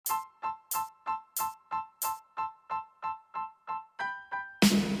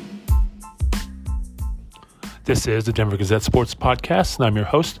This is the Denver Gazette Sports Podcast, and I'm your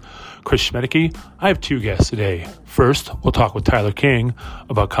host, Chris Schmaedeke. I have two guests today. First, we'll talk with Tyler King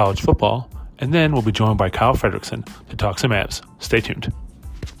about college football, and then we'll be joined by Kyle Fredrickson to talk some Avs. Stay tuned.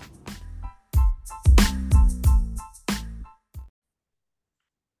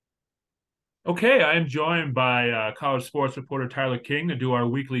 Okay, I am joined by college sports reporter Tyler King to do our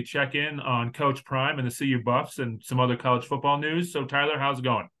weekly check-in on Coach Prime and the CU Buffs and some other college football news. So, Tyler, how's it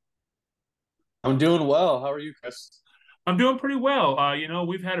going? I'm doing well. How are you, Chris? I'm doing pretty well.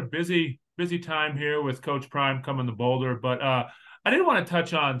 We've had a busy time here with Coach Prime coming to Boulder, but I did want to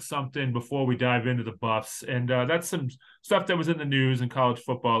touch on something before we dive into the Buffs, and that's some stuff that was in the news in college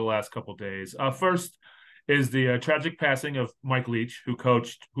football the last couple of days. First is the tragic passing of Mike Leach, who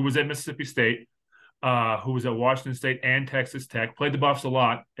was at Mississippi State, who was at Washington State and Texas Tech, played the Buffs a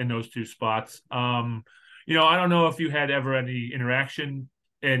lot in those two spots. I don't know if you had ever any interaction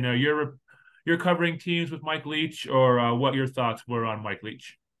in you're covering teams with Mike Leach, or what your thoughts were on Mike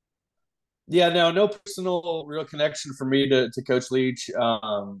Leach. Yeah, no personal real connection for me to Coach Leach.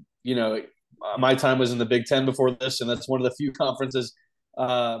 My time was in the Big Ten before this, and that's one of the few conferences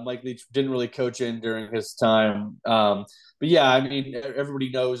Mike Leach didn't really coach in during his time. But yeah, I mean,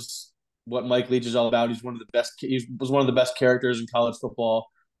 everybody knows what Mike Leach is all about. He's one of the best. He was one of the best characters in college football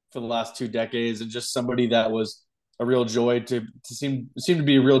for the last 2 decades, and just somebody that was a real joy to seem to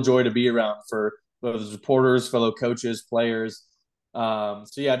be a real joy to be around for those reporters, fellow coaches, players. So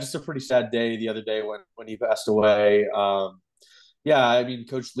yeah, just a pretty sad day the other day when he passed away. Yeah, I mean,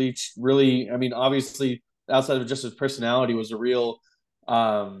 Coach Leach really, I mean, obviously outside of just his personality, was a really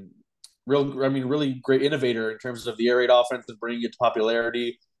great innovator in terms of the air raid offense and bringing it to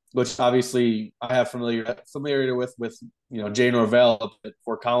popularity, which obviously I have familiarity with Jay Norvell at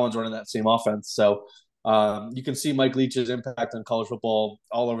Fort Collins running that same offense. So you can see Mike Leach's impact on college football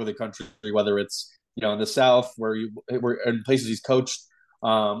all over the country, whether it's in the South where in places he's coached,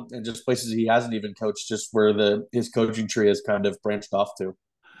 and just places he hasn't even coached, just where his coaching tree has kind of branched off to.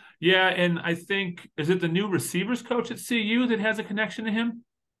 Yeah, and I think, is it the new receivers coach at CU that has a connection to him?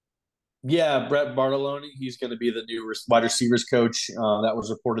 Yeah, Brett Bartolone. He's going to be the new wide receivers coach. That was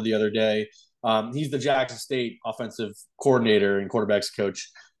reported the other day. He's the Jackson State offensive coordinator and quarterbacks coach.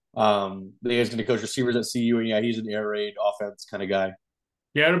 He's going to coach receivers at CU, and yeah, he's an air raid offense kind of guy.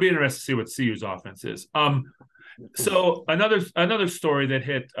 Yeah, it'll be interesting to see what CU's offense is. So another story that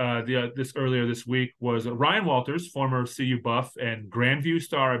hit this earlier this week was Ryan Walters, former CU Buff and Grandview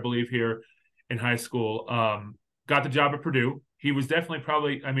star, I believe, here in high school, got the job at Purdue. He was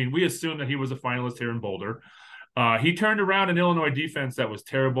definitely we assumed that he was a finalist here in Boulder. He turned around an Illinois defense that was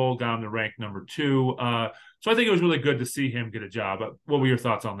terrible, down to rank number 2. So I think it was really good to see him get a job. What were your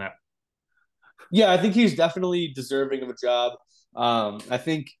thoughts on that? Yeah, I think he's definitely deserving of a job. I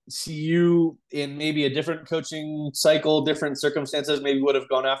think CU in maybe a different coaching cycle, different circumstances, maybe would have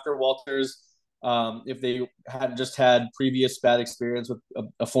gone after Walters if they hadn't just had previous bad experience with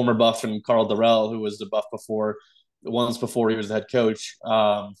a former Buff and Carl Durrell, who was the Buff once before he was the head coach.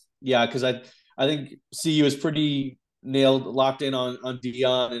 Yeah, because I think CU is pretty locked in on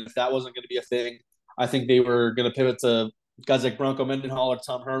Dion, and if that wasn't going to be a thing, I think they were going to pivot to guys like Bronco Mendenhall or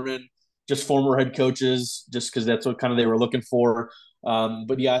Tom Herman, just former head coaches, just because that's what kind of they were looking for.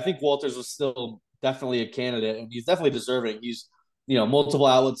 But yeah, I think Walters was still definitely a candidate, and he's definitely deserving. He's, multiple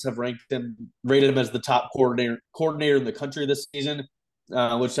outlets have rated him as the top coordinator in the country this season,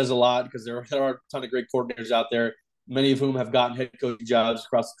 which says a lot because there are a ton of great coordinators out there, many of whom have gotten head coaching jobs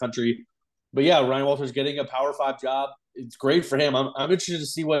across the country. But yeah, Ryan Walters getting a Power 5 job, it's great for him. I'm interested to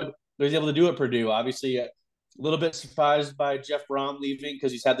see what he's able to do at Purdue. Obviously, a little bit surprised by Jeff Brom leaving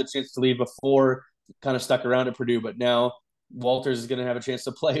because he's had the chance to leave before, kind of stuck around at Purdue, but now Walters is going to have a chance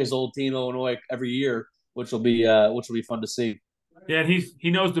to play his old team, Illinois, every year, which will be fun to see. Yeah, and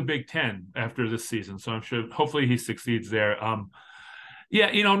he knows the Big Ten after this season, so I'm sure hopefully he succeeds there. Yeah,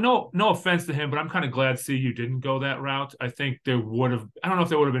 no offense to him, but I'm kind of glad CU didn't go that route. I think I don't know if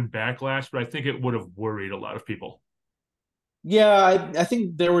there would have been backlash, but I think it would have worried a lot of people. Yeah, I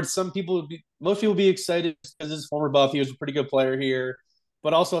think there were some people, most people be excited because his former Buff, he was a pretty good player here.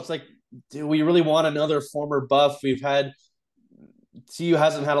 But also it's like, do we really want another former Buff? CU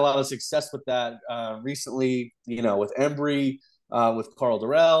hasn't had a lot of success with that recently, with Embry, with Carl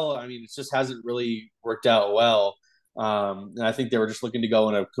Durrell. I mean, it just hasn't really worked out well. And I think they were just looking to go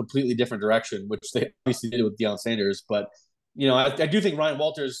in a completely different direction, which they obviously did with Deion Sanders. But, I do think Ryan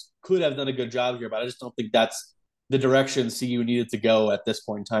Walters could have done a good job here, but I just don't think that's the direction CU needed to go at this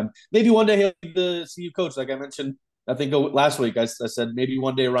point in time. Maybe one day he'll be the CU coach, like I mentioned. I think last week I said maybe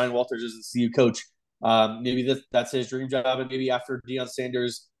one day Ryan Walters is the CU coach. Maybe that's his dream job, and maybe after Deion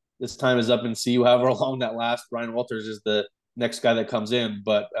Sanders this time is up in CU. However long that lasts, Brian Walters is the next guy that comes in,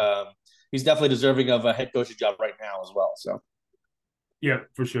 but he's definitely deserving of a head coaching job right now as well. So. Yeah,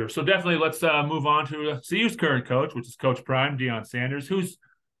 for sure. So definitely let's move on to CU's current coach, which is Coach Prime, Deion Sanders, who's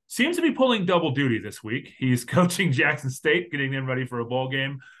seems to be pulling double duty this week. He's coaching Jackson State, getting them ready for a bowl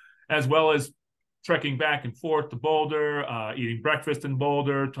game, as well as trekking back and forth to Boulder, eating breakfast in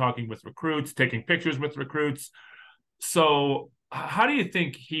Boulder, talking with recruits, taking pictures with recruits. So how do you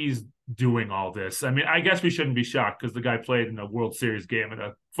think he's doing all this? I mean, I guess we shouldn't be shocked because the guy played in a World Series game and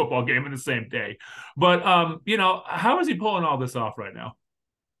a football game in the same day. But how is he pulling all this off right now?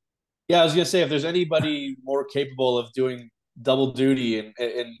 Yeah, I was gonna say if there's anybody more capable of doing double duty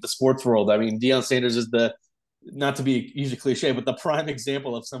in the sports world, I mean, Deion Sanders is the not to be usually cliche, but the prime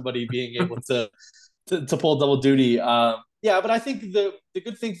example of somebody being able to pull double duty. Yeah, but I think the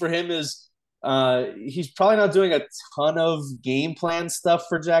good thing for him is he's probably not doing a ton of game plan stuff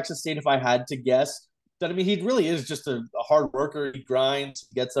for Jackson State. If I had to guess, but I mean, he really is just a hard worker. He grinds,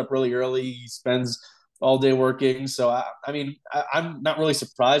 gets up really early, he spends all day working. So I mean, I'm not really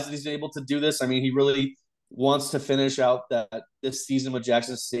surprised that he's able to do this. I mean, he really wants to finish out that this season with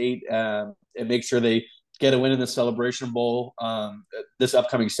Jackson State and make sure they get a win in the Celebration Bowl this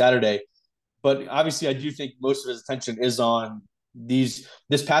upcoming Saturday. But obviously, I do think most of his attention is on these.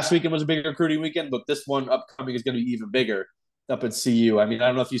 This past weekend was a big recruiting weekend, but this one upcoming is going to be even bigger up at CU. I mean, I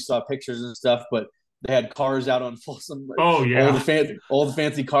don't know if you saw pictures and stuff, but they had cars out on Folsom, Oh yeah. all the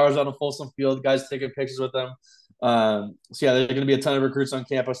fancy cars out on Folsom Field. Guys taking pictures with them. So yeah, there's going to be a ton of recruits on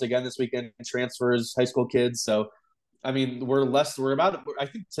campus again this weekend. Transfers, high school kids. So I mean, we're about. I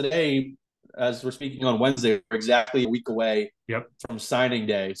think today, as we're speaking on Wednesday, we're exactly a week away Yep. from signing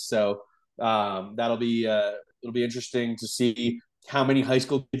day. So that'll be it'll be interesting to see how many high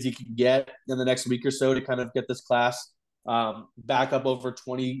school kids you can get in the next week or so to kind of get this class back up over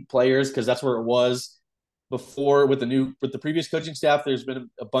 20 players, because that's where it was before with the previous coaching staff. There's been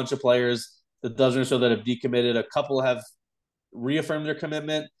a bunch of players, the dozen or so, that have decommitted. A couple have reaffirmed their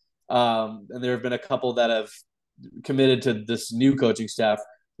commitment, and there have been a couple that have committed to this new coaching staff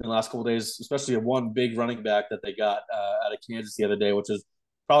in the last couple of days, especially one big running back that they got out of Kansas the other day, which is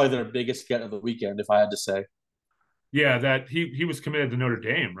probably their biggest get of the weekend, if I had to say. Yeah, that he was committed to Notre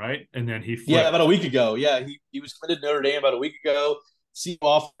Dame, right? And then he Yeah, flipped. about a week ago. Yeah, he was committed to Notre Dame about a week ago. CU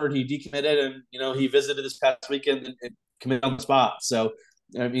offered, he decommitted, and he visited this past weekend and committed on the spot. So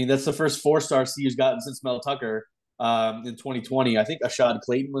I mean, that's the first 4-star CU's gotten since Mel Tucker in 2020. I think Ashad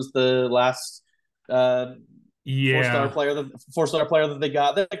Clayton was the last uh, Yeah. 4-star player that they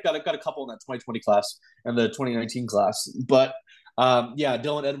got. They got a couple in that 2020 class and the 2019 class. But yeah,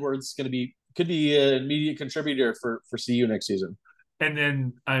 Dylan Edwards could be an immediate contributor for CU next season. And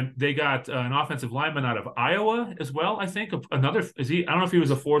then they got an offensive lineman out of Iowa as well. I think another is he. I don't know if he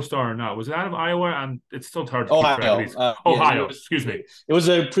was a 4-star or not. Was it out of Iowa? It's still hard to keep track of Ohio. these. Yeah, Ohio, excuse me. it was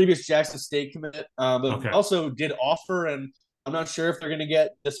a previous Jackson State commit, but Okay. also did offer, and I'm not sure if they're going to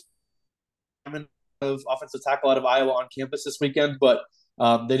get this of offensive tackle out of Iowa on campus this weekend, but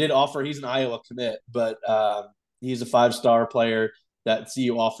they did offer. He's an Iowa commit, but he's a 5-star player that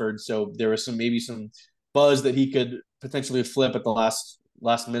CU offered. So there was maybe some buzz that he could potentially flip at the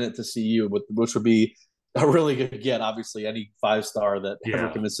last minute to CU, which would be a really good get. Obviously, any 5-star that ever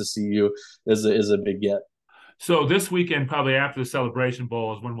Yeah. commits to CU is a big get. So this weekend, probably after the Celebration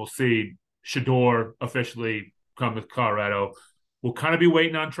Bowl, is when we'll see Shador officially come to Colorado. We'll kind of be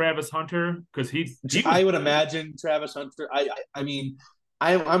waiting on Travis Hunter because he was. I would imagine Travis Hunter. I mean,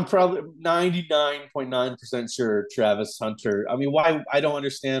 I'm probably 99.9% sure Travis Hunter. I mean, why I don't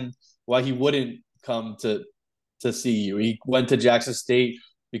understand why he wouldn't come to CU. He went to Jackson State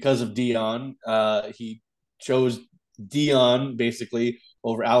because of Deion. He chose Deion basically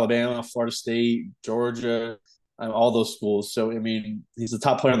over Alabama, Florida State, Georgia, all those schools. So I mean, he's the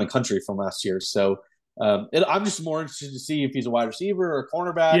top player in the country from last year. So I'm just more interested to see if he's a wide receiver or a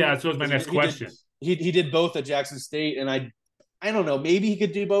cornerback. Yeah, so was my next question. He did both at Jackson State, and I don't know, maybe he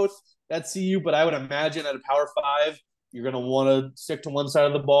could do both at CU, but I would imagine at a Power Five, you're going to want to stick to one side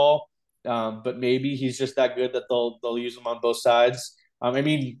of the ball. But maybe he's just that good that they'll use him on both sides. I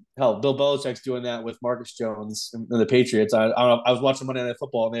mean, hell, Bill Belichick's doing that with Marcus Jones and the Patriots. I don't know. I was watching Monday Night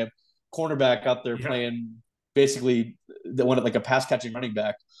Football, and they have cornerback out there Yeah. playing basically the one like a pass catching running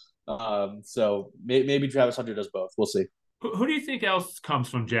back. So maybe Travis Hunter does both. We'll see. Who do you think else comes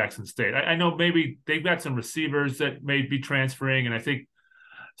from Jackson State? I know maybe they've got some receivers that may be transferring, and I think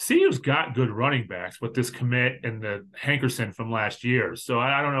CU's got good running backs with this commit and the Hankerson from last year. So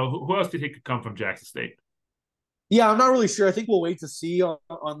I don't know who else do you think could come from Jackson State. Yeah, I'm not really sure. I think we'll wait to see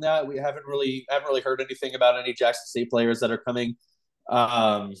on that. We haven't really heard anything about any Jackson State players that are coming.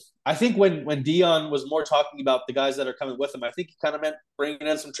 I think when Dion was more talking about the guys that are coming with him, I think he kind of meant bringing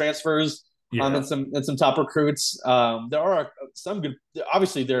in some transfers, Yeah. and some top recruits. There are some good.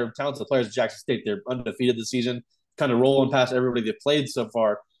 Obviously, they're talented players at Jackson State. They're undefeated this season, kind of rolling past everybody they've played so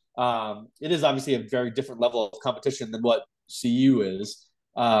far. It is obviously a very different level of competition than what CU is.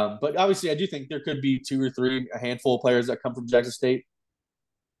 But obviously, I do think there could be two or three, a handful of players that come from Jackson State.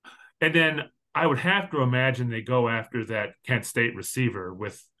 And then I would have to imagine they go after that Kent State receiver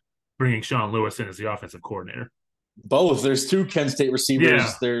with bringing Sean Lewis in as the offensive coordinator. Both. There's two Kent State receivers.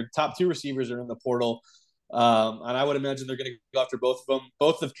 Yeah. Their top two receivers are in the portal. And I would imagine they're going to go after both of them.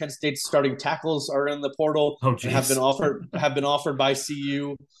 Both of Kent State's starting tackles are in the portal Oh, and geez. have been offered by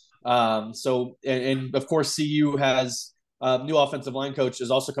CU. And of course CU has new offensive line coach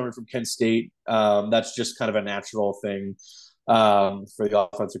is also coming from Kent State. That's just kind of a natural thing for the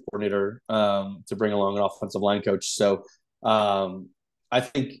offensive coordinator to bring along an offensive line coach. So um, I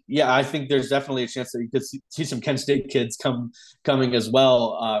think there's definitely a chance that you could see some Kent State kids coming as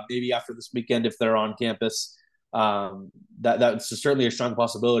well. Maybe after this weekend if they're on campus. That's certainly a strong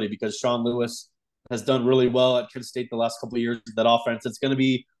possibility because Sean Lewis has done really well at Kent State the last couple of years. That offense, it's going to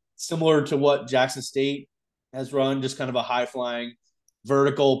be similar to what Jackson State has run, just kind of a high flying,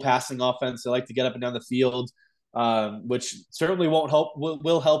 vertical passing offense. They like to get up and down the field, which certainly won't help.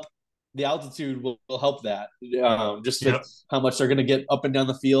 Will help the altitude will help that. Just with Yep. how much they're going to get up and down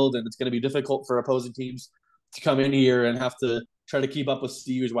the field, and it's going to be difficult for opposing teams to come in here and have to try to keep up with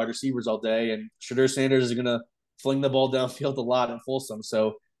CU's wide receivers all day. And Shadur Sanders is going to fling the ball downfield a lot in Folsom.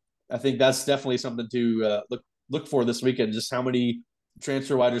 So I think that's definitely something to look for this weekend. Just how many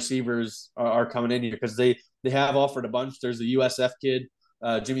transfer wide receivers are coming in here because they have offered a bunch. There's the USF kid,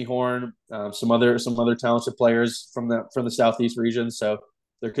 Jimmy Horn, some other talented players from the Southeast region. So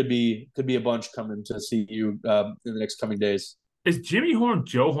there could be a bunch coming to see you in the next coming days. Is Jimmy Horn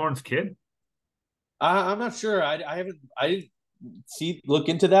Joe Horn's kid? I'm not sure. I didn't look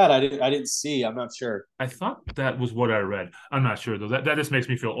into that. I didn't see. I'm not sure. I thought that was what I read. I'm not sure though. That just makes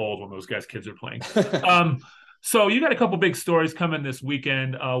me feel old when those guys' kids are playing. Um, so you got a couple big stories coming this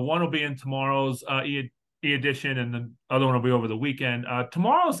weekend. One will be in tomorrow's e edition, and the other one will be over the weekend.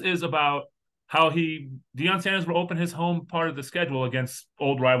 Tomorrow's is about how Deion Sanders will open his home part of the schedule against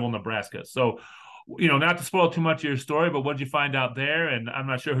old rival Nebraska. So, not to spoil too much of your story, but what did you find out there? And I'm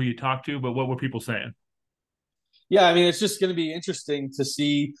not sure who you talked to, but what were people saying? Yeah, I mean, it's just going to be interesting to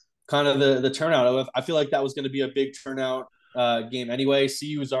see kind of the turnout. I feel like that was going to be a big turnout game anyway.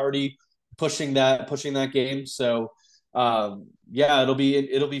 CU was already pushing that game, so yeah, it'll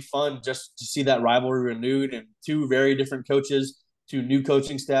be fun just to see that rivalry renewed and two very different coaches, two new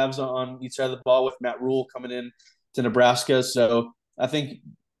coaching staffs on each side of the ball with Matt Rule coming in to Nebraska. So I think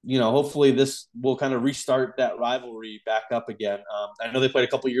hopefully this will kind of restart that rivalry back up again. I know they played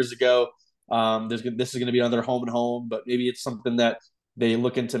a couple years ago. This is going to be another home and home, but maybe it's something that they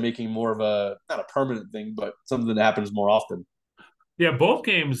look into making more of a not a permanent thing, but something that happens more often. Yeah, both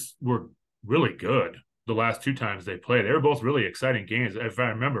games were really good the last two times they played. They were both really exciting games, if I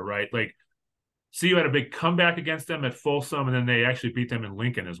remember right. Like, CU had a big comeback against them at Folsom, and then they actually beat them in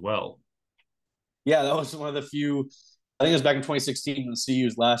Lincoln as well. Yeah, that was one of the few. I think it was back in 2016 when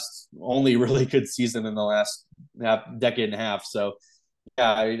CU's last only really good season in the last decade and a half. So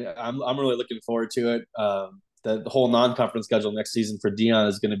yeah, I'm really looking forward to it. The whole non-conference schedule next season for Dion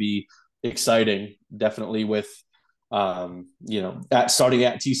is going to be exciting. Definitely with starting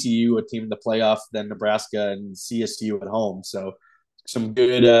at TCU, a team in the playoff, then Nebraska and CSU at home. So some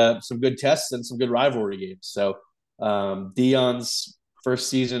good tests and some good rivalry games. So Dion's first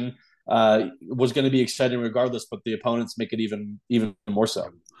season was going to be exciting regardless, but the opponents make it even more so.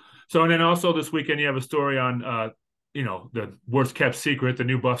 So, and then also this weekend you have a story on the worst kept secret, the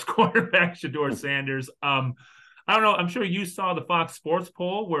new Buffs quarterback, Shedeur Sanders. I don't know. I'm sure you saw the Fox Sports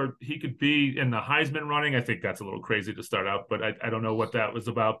poll where he could be in the Heisman running. I think that's a little crazy to start out, but I don't know what that was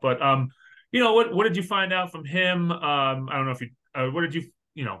about. But what did you find out from him? I don't know if you what did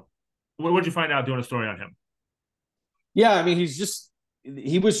you find out doing a story on him? Yeah, I mean,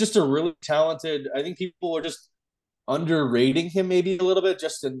 he was just a really talented. I think people were just underrating him maybe a little bit,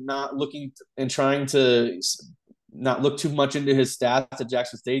 just in not looking and trying to not look too much into his stats at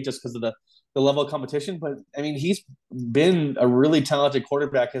Jackson State just because of the level of competition. But I mean, he's been a really talented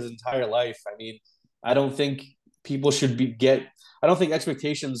quarterback his entire life. I mean, I don't think people should I don't think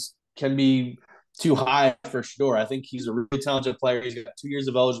expectations can be too high for sure. I think he's a really talented player. He's got 2 years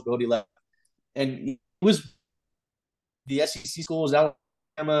of eligibility left, and he was the SEC schools,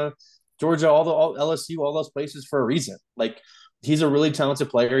 Alabama, Georgia, all LSU, all those places for a reason. Like, he's a really talented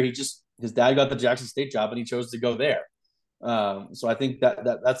player. His dad got the Jackson State job, and he chose to go there. So I think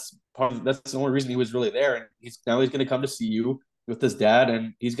that's that's the only reason he was really there. And he's going to come to CU with his dad,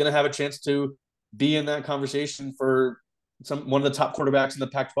 and he's going to have a chance to be in that conversation for one of the top quarterbacks in the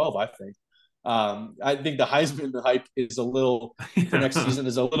Pac-12. I think the Heisman hype is a little for next Yeah. season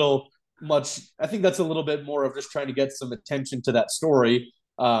is a little much. I think that's a little bit more of just trying to get some attention to that story,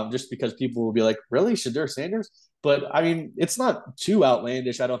 just because people will be like, really, Shadur Sanders? But I mean, it's not too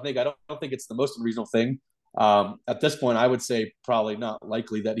outlandish. I don't think. I don't think it's the most unreasonable thing. At this point, I would say probably not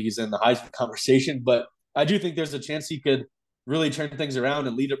likely that he's in the Heisman conversation, but I do think there's a chance he could really turn things around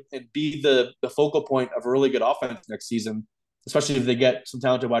and lead and be the focal point of a really good offense next season, especially if they get some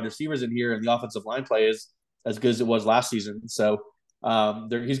talented wide receivers in here and the offensive line play is as good as it was last season. So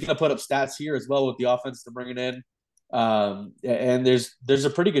he's going to put up stats here as well with the offense they're bringing in. And there's a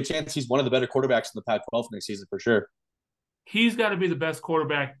pretty good chance he's one of the better quarterbacks in the Pac-12 next season for sure. He's got to be the best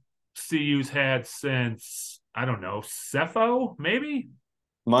quarterback CU's had since, I don't know, Cepho, maybe?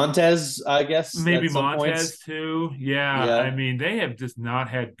 Montez, I guess, Maybe at some Montez points. too. Yeah. I Yeah. mean, they have just not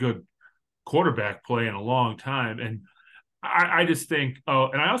had good quarterback play in a long time. And I just think, oh,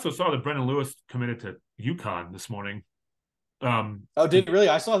 and I also saw that Brendan Lewis committed to UConn this morning. Oh, did he really?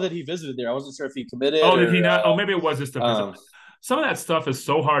 I saw that he visited there. I wasn't sure if he committed Oh, did he or. not? Oh, maybe it was just a visit. Um, Some of that stuff is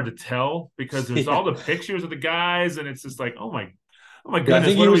so hard to tell because there's all yeah, the pictures of the guys, and it's just like, oh my yeah. I goodness,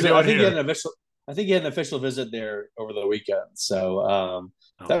 think what he are we was. I doing think he had here? an official. I think he had an official visit there over the weekend. So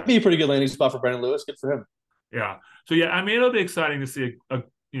that'd Okay, be a pretty good landing spot for Brendan Lewis. Good for him. yeah. So yeah, I mean, it'll be exciting to see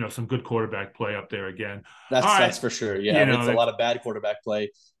some good quarterback play up there again. All That's right, for sure. Yeah, it's a like, lot of bad quarterback play I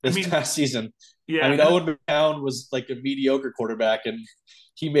this mean, past season. I yeah, mean, and Owen McCown was like a mediocre quarterback, and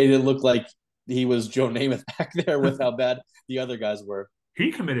he made it look like he was Joe Namath back there with how bad the other guys were.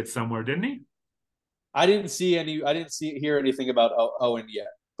 he committed somewhere, didn't he? I didn't see any. I didn't hear anything about Owen yet,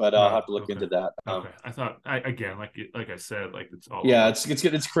 but I'll Oh, have to look okay. into that. Okay. I thought again, like I said, like it's all Yeah, over.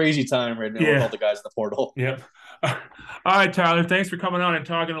 it's crazy time right now with all Yeah. the guys in the portal. Yep. All right, Tyler. Thanks for coming on and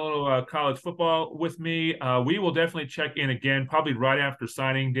talking a little college football with me. We will definitely check in again, probably right after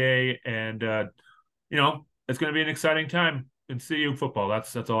signing day, and it's going to be an exciting time in CU football.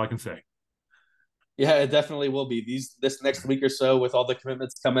 That's all I can say. Yeah, it definitely will be this next week or so with all the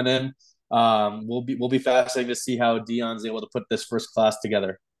commitments coming in. Will be fascinating to see how Dion's able to put this first class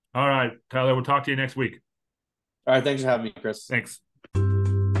together. All right, Tyler. We'll talk to you next week. All right, thanks for having me, Chris. Thanks.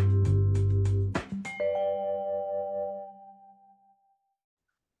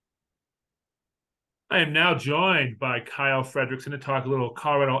 I am now joined by Kyle Fredrickson to talk a little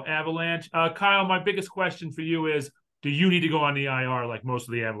Colorado Avalanche. Kyle, my biggest question for you is, do you need to go on the IR like most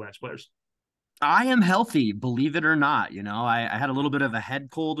of the Avalanche players? I am healthy, believe it or not. I had a little bit of a head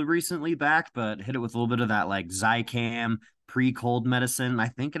cold recently back, but hit it with a little bit of that like Zicam pre-cold medicine. I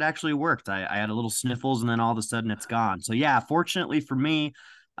think it actually worked. I had a little sniffles and then all of a sudden it's gone. So yeah, fortunately for me,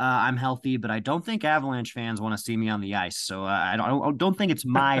 I'm healthy, but I don't think Avalanche fans want to see me on the ice. So I don't think it's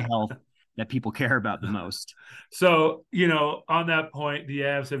my health that people care about the most. So, on that point, the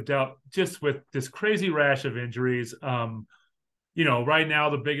Avs have dealt just with this crazy rash of injuries. Right now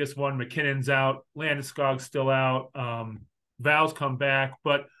the biggest one, McKinnon's out, Landeskog's still out, Val's come back.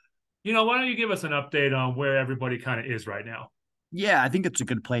 But, why don't you give us an update on where everybody kind of is right now? Yeah, I think it's a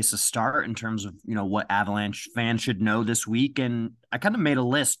good place to start in terms of, what Avalanche fans should know this week. And I kind of made a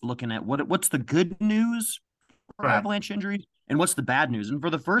list looking at what's the good news for Right. Avalanche injuries and what's the bad news. And for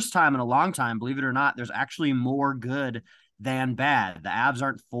the first time in a long time, believe it or not, there's actually more good than bad. The Avs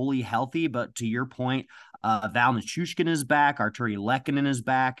aren't fully healthy, but to your point, Val Nichushkin is back. Arturi Lehkonen is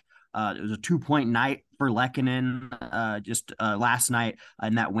back. It was a 2-point night for Lehkonen just last night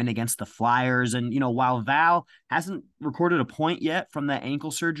in that win against the Flyers. And, while Val hasn't recorded a point yet from that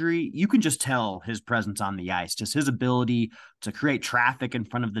ankle surgery, you can just tell his presence on the ice, just his ability to create traffic in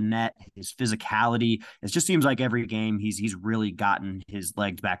front of the net, his physicality. It just seems like every game he's really gotten his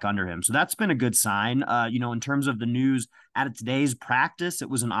legs back under him. So that's been a good sign. In terms of the news at today's practice, it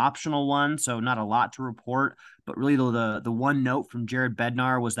was an optional one, so not a lot to report. But really, the one note from Jared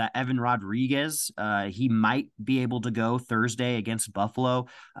Bednar was that Evan Rodriguez, he might be able to go Thursday against Buffalo.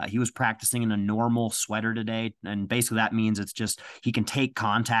 He was practicing in a normal sweater today, and basically that means it's just he can take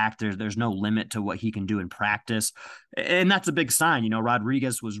contact. There's no limit to what he can do in practice, and that's a big sign.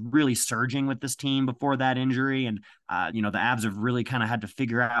 Rodriguez was really surging with this team before that injury, and the Avs have really kind of had to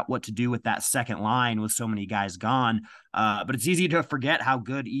figure out what to do with that second line with so many guys gone. But it's easy to forget how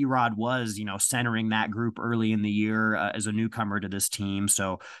good Erod was, centering that group early in the year as a newcomer to this team.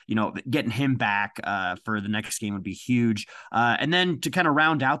 So, getting him back for the next game would be huge. And then to kind of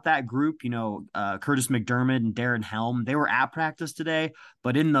round out that group, Curtis McDermott and Darren Helm, they were at practice today,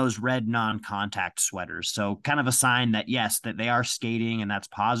 but in those red non-contact sweaters. So kind of a sign that, yes, that they are skating and that's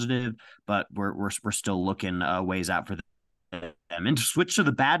positive, but we're still looking ways out for them. And to switch to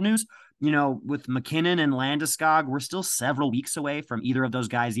the bad news, with McKinnon and Landeskog, we're still several weeks away from either of those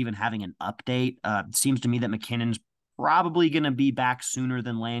guys even having an update. It seems to me that McKinnon's probably going to be back sooner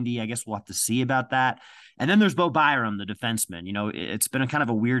than Landy. I guess we'll have to see about that. And then there's Bo Byram, the defenseman. It's been a kind of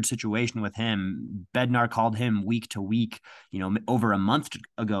a weird situation with him. Bednar called him week to week, over a month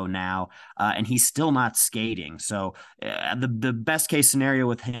ago now, and he's still not skating. So the best case scenario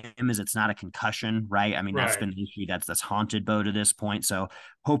with him is it's not a concussion, right? I mean, that's been the issue that's haunted Bo to this point. So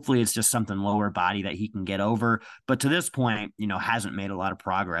hopefully it's just something lower body that he can get over. But to this point, hasn't made a lot of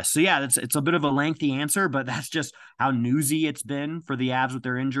progress. So yeah, it's a bit of a lengthy answer, but that's just how newsy it's been for the Avs with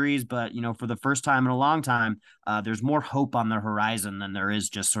their injuries. But, for the first time in a long time, there's more hope on the horizon than there is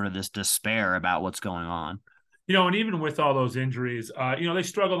just sort of this despair about what's going on. And even with all those injuries, they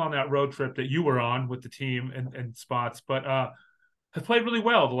struggled on that road trip that you were on with the team and spots, but have played really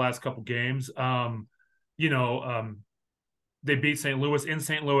well the last couple games. They beat St. Louis in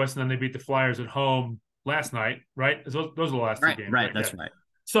St. Louis, and then they beat the Flyers at home last night, right? Those are the last two games. Right, that's right.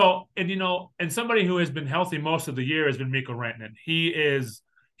 So, and somebody who has been healthy most of the year has been Mikko Rantanen.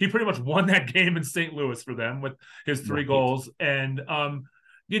 He pretty much won that game in St. Louis for them with his 3 goals. And,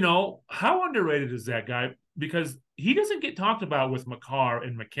 how underrated is that guy? Because he doesn't get talked about with Makar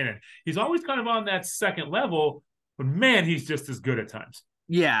and McKinnon. He's always kind of on that second level, but man, he's just as good at times.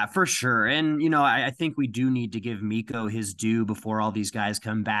 Yeah, for sure. And, I think we do need to give Mikko his due before all these guys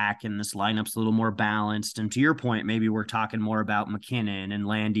come back and this lineup's a little more balanced. And to your point, maybe we're talking more about McKinnon and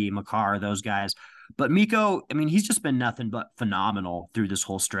Landy, Makar, those guys. But Mikko, I mean, he's just been nothing but phenomenal through this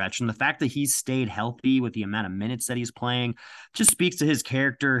whole stretch. And the fact that he's stayed healthy with the amount of minutes that he's playing just speaks to his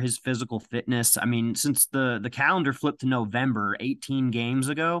character, his physical fitness. I mean, since the calendar flipped to November 18 games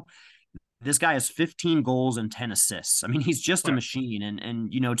ago, this guy has 15 goals and 10 assists. I mean, he's just a machine.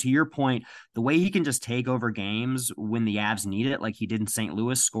 And to your point, the way he can just take over games when the Avs need it, like he did in St.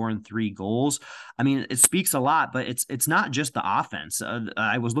 Louis, scoring 3 goals. I mean, it speaks a lot, but it's not just the offense.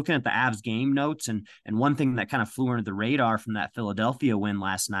 I was looking at the Avs game notes, and one thing that kind of flew under the radar from that Philadelphia win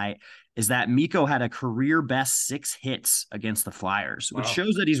last night is that Mikko had a career best 6 hits against the Flyers, which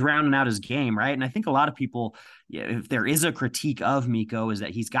shows that he's rounding out his game, right? And I think a lot of people, if there is a critique of Mikko, is that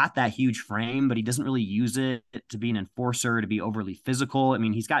he's got that huge frame, but he doesn't really use it to be an enforcer, to be overly physical. I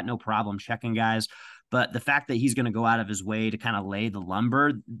mean, he's got no problem checking guys. But the fact that he's going to go out of his way to kind of lay the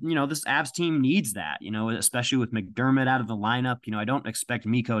lumber, this Avs team needs that, especially with McDermott out of the lineup. I don't expect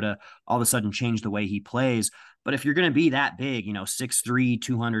Mikko to all of a sudden change the way he plays. But if you're going to be that big, 6'3",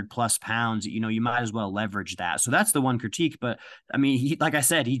 200 plus pounds, you might as well leverage that. So that's the one critique. But I mean, like I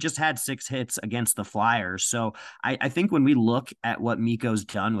said, he just had 6 hits against the Flyers. So I think when we look at what Mikko's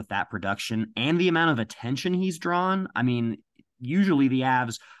done with that production and the amount of attention he's drawn, I mean, usually the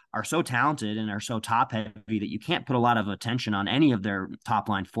Avs are so talented and are so top heavy that you can't put a lot of attention on any of their top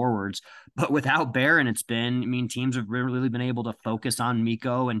line forwards. But without Barron, teams have really been able to focus on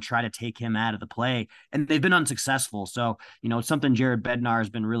Mikko and try to take him out of the play, and they've been unsuccessful. So, it's something Jared Bednar has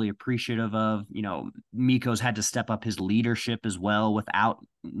been really appreciative of. Mikko's had to step up his leadership as well without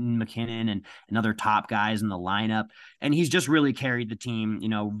McKinnon and other top guys in the lineup. And he's just really carried the team,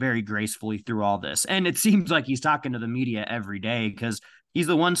 very gracefully through all this. And it seems like he's talking to the media every day because he's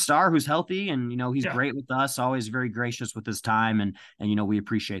the one star who's healthy, and he's great with us, always very gracious with his time, and we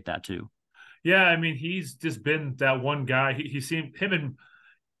appreciate that too. Yeah, I mean, he's just been that one guy. He seemed him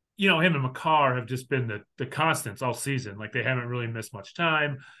and Makar have just been the constants all season. Like they haven't really missed much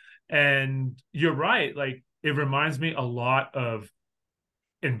time. And you're right. Like it reminds me a lot of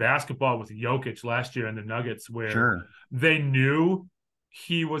in basketball with Jokic last year in the Nuggets, where they knew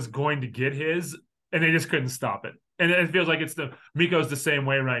he was going to get his, and they just couldn't stop it. And it feels like Mikko's the same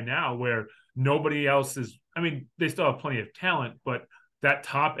way right now, where nobody else is. I mean, they still have plenty of talent, but that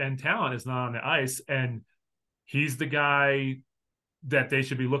top end talent is not on the ice, and he's the guy that they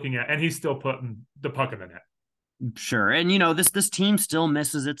should be looking at, and he's still putting the puck in the net. Sure. And, this team still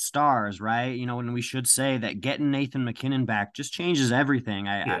misses its stars, right? And we should say that getting Nathan McKinnon back just changes everything.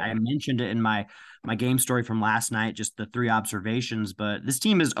 I mentioned it in my game story from last night, just the 3 observations, but this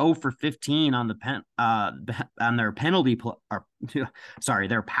team is 0 for 15 on on their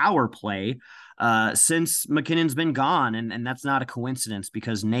their power play since McKinnon's been gone. And that's not a coincidence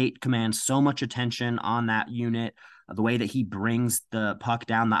because Nate commands so much attention on that unit. the way that he brings the puck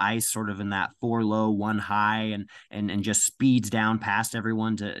down the ice sort of in that 4 low, 1 high and just speeds down past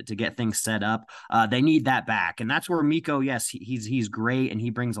everyone to get things set up. They need that back. And that's where Mikko, yes, he's great and he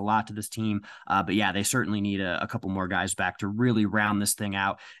brings a lot to this team. But yeah, they certainly need a couple more guys back to really round this thing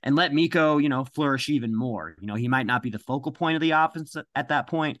out and let Mikko, flourish even more. He might not be the focal point of the offense at that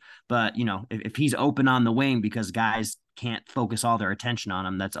point, but if he's open on the wing because guys can't focus all their attention on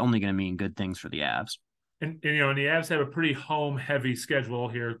him, that's only going to mean good things for the Avs. And the Avs have a pretty home heavy schedule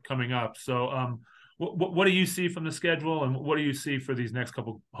here coming up. So what do you see from the schedule, and what do you see for these next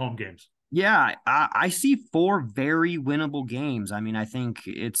couple home games? Yeah, I see 4 very winnable games. I mean, I think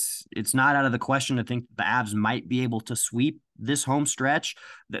it's not out of the question to think the Avs might be able to sweep this home stretch.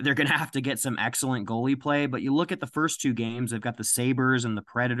 They're going to have to get some excellent goalie play, but you look at the first 2 games, they've got the Sabres and the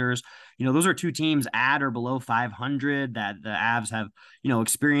Predators. Those are 2 teams at or below 500 that the Avs have,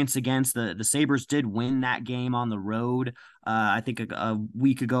 experience against. The Sabres did win that game on the road. I think a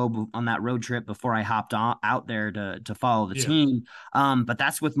week ago on that road trip before I hopped out there to follow the team. But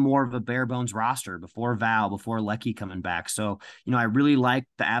that's with more of a bare bones roster before Leckie coming back. So, I really like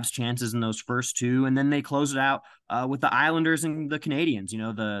the Avs chances in those first 2, and then they close it out with the Islanders and the Canadiens.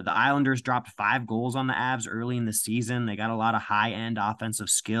 The Islanders dropped 5 goals on the Avs early in the season. They got a lot of high-end offensive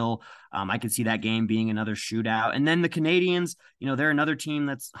skill. I could see that game being another shootout. And then the Canadiens, they're another team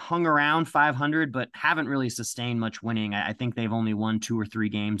that's hung around 500, but haven't really sustained much winning. I think they've only won 2 or 3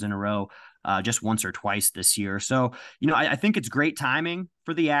 games in a row, just once or twice this year. So, I think it's great timing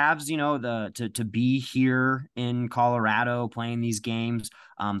for the Avs, to be here in Colorado playing these games.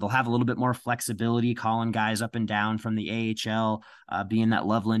 They'll have a little bit more flexibility calling guys up and down from the AHL, being that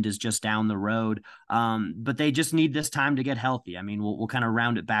Loveland is just down the road. But they just need this time to get healthy. I mean, we'll kind of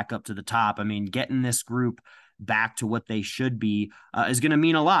round it back up to the top. I mean, getting this group back to what they should be is going to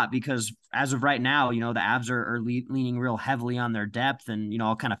mean a lot, because as of right now, the Avs are leaning real heavily on their depth. And,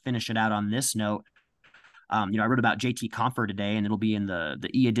 I'll kind of finish it out on this note. I wrote about JT Compher today, and it'll be in the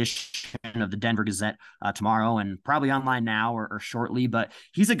e-edition of the Denver Gazette tomorrow, and probably online now or shortly. But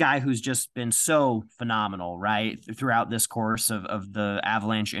he's a guy who's just been so phenomenal, right, throughout this course of the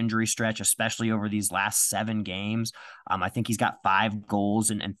Avalanche injury stretch, especially over these last 7 games. I think he's got 5 goals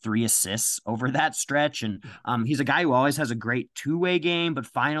and 3 assists over that stretch. And he's a guy who always has a great two-way game, but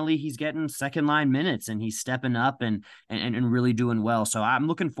finally he's getting second line minutes and he's stepping up and really doing well. So I'm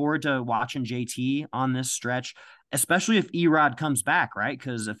looking forward to watching JT on this stretch, especially if Erod comes back, right?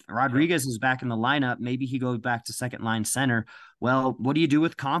 Because if Rodriguez is back in the lineup, maybe he goes back to second line center. Well, what do you do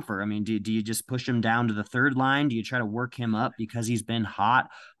with Compher? I mean, do you just push him down to the third line? Do you try to work him up because he's been hot?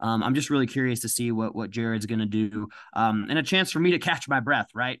 I'm just really curious to see what Jared's going to do, and a chance for me to catch my breath,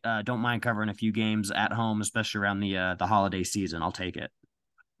 right? Don't mind covering a few games at home, especially around the holiday season. I'll take it.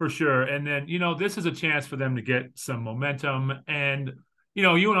 For sure. And then, this is a chance for them to get some momentum. And,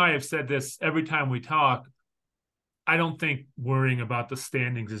 you and I have said this every time we talk. I don't think worrying about the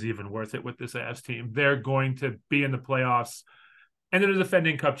standings is even worth it with this Avs team. They're going to be in the playoffs, and they're the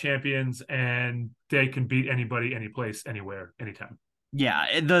defending Cup champions, and they can beat anybody, any place, anywhere, anytime.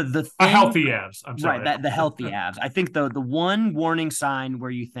 Yeah, the thing, a healthy Avs. I'm sorry, right? The healthy Avs. I think the one warning sign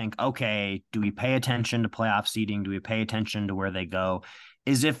where you think, okay, do we pay attention to playoff seeding? Do we pay attention to where they go?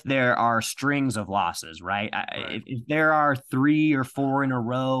 Is if there are strings of losses, right? If there are 3 or 4 in a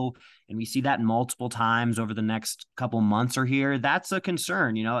row, and we see that multiple times over the next couple months or here, that's a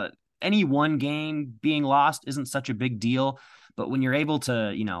concern. Any one game being lost isn't such a big deal. But when you're able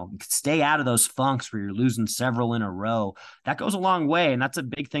to, stay out of those funks where you're losing several in a row, that goes a long way. And that's a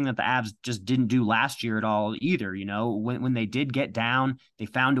big thing that the Avs just didn't do last year at all either. When they did get down, they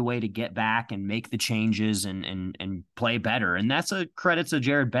found a way to get back and make the changes and play better. And that's a credit to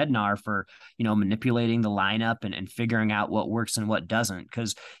Jared Bednar for, manipulating the lineup and figuring out what works and what doesn't.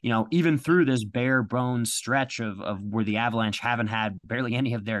 Because, even through this bare bones stretch of where the Avalanche haven't had barely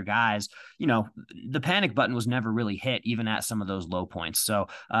any of their guys, the panic button was never really hit, even at some of those low points. So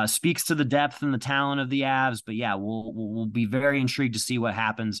speaks to the depth and the talent of the Avs. But yeah, we'll be very intrigued to see what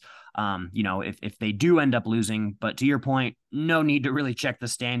happens. If they do end up losing. But to your point, no need to really check the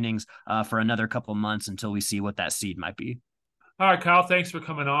standings for another couple of months until we see what that seed might be. All right, Kyle, thanks for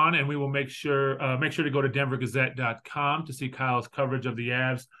coming on, and we will make sure to go to denvergazette.com to see Kyle's coverage of the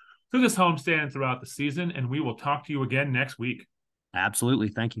Avs through this homestand and throughout the season. And we will talk to you again next week. Absolutely.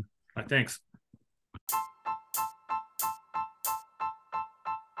 Thank you. All right, thanks.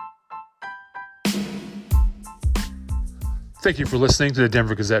 Thank you for listening to the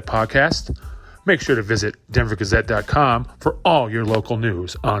Denver Gazette podcast. Make sure to visit denvergazette.com for all your local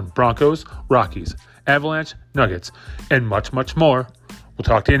news on Broncos, Rockies, Avalanche, Nuggets, and much, much more. We'll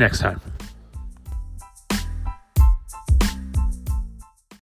talk to you next time.